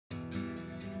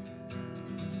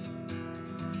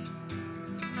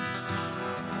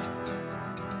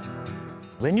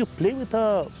When you play with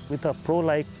a pro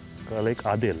like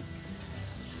Adil,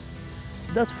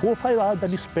 there's 4 or 5 hours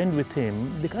that you spend with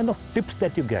him, the kind of tips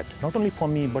that you get, not only for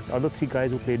me, but other 3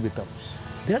 guys who played with him,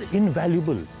 they are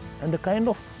invaluable. And the kind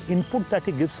of input that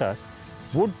he gives us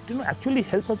would actually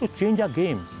help us to change our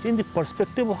game, change the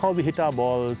perspective of how we hit our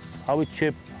balls, how we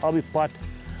chip, how we putt.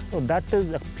 So that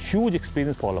is a huge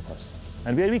experience for all of us.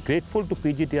 And we are very grateful to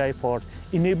PGTI for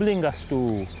enabling us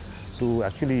to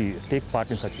actually take part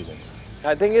in such events.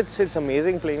 I think it's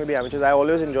amazing playing with the amateurs. I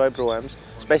always enjoy pro-ams,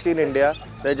 especially in India.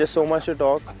 There's just so much to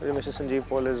talk. Mr. Sanjiv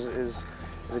Paul is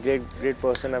a great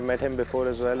person. I've met him before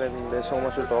as well, and there's so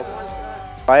much to talk.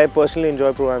 I personally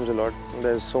enjoy pro-ams a lot.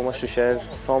 There's so much to share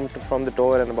from the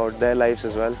tour and about their lives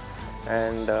as well.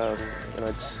 And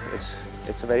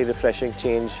it's a very refreshing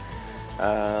change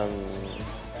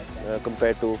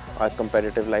compared to our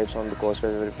competitive lives on the course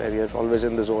where we are always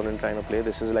in the zone and trying to play.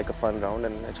 This is like a fun round,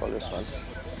 and it's always fun.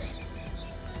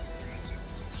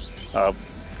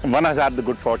 One has had the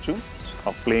good fortune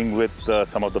of playing with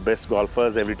some of the best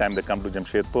golfers every time they come to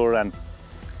Jamshedpur, and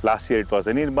last year it was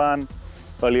Anirban,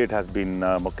 earlier it has been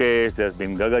Mukesh, there's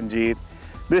been Gaganjeet,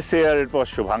 this year it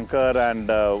was Shubhankar, and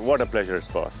what a pleasure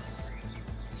it was.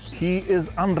 He is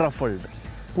unruffled.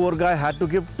 Poor guy had to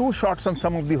give 2 shots on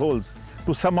some of the holes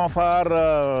to some of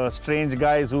our strange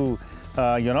guys who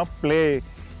play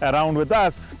around with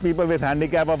us, people with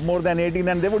handicap of more than 18,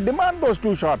 and they would demand those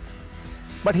 2 shots.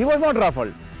 But he was not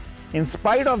ruffled. In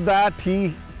spite of that,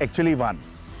 he actually won.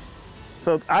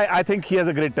 So I think he has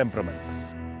a great temperament.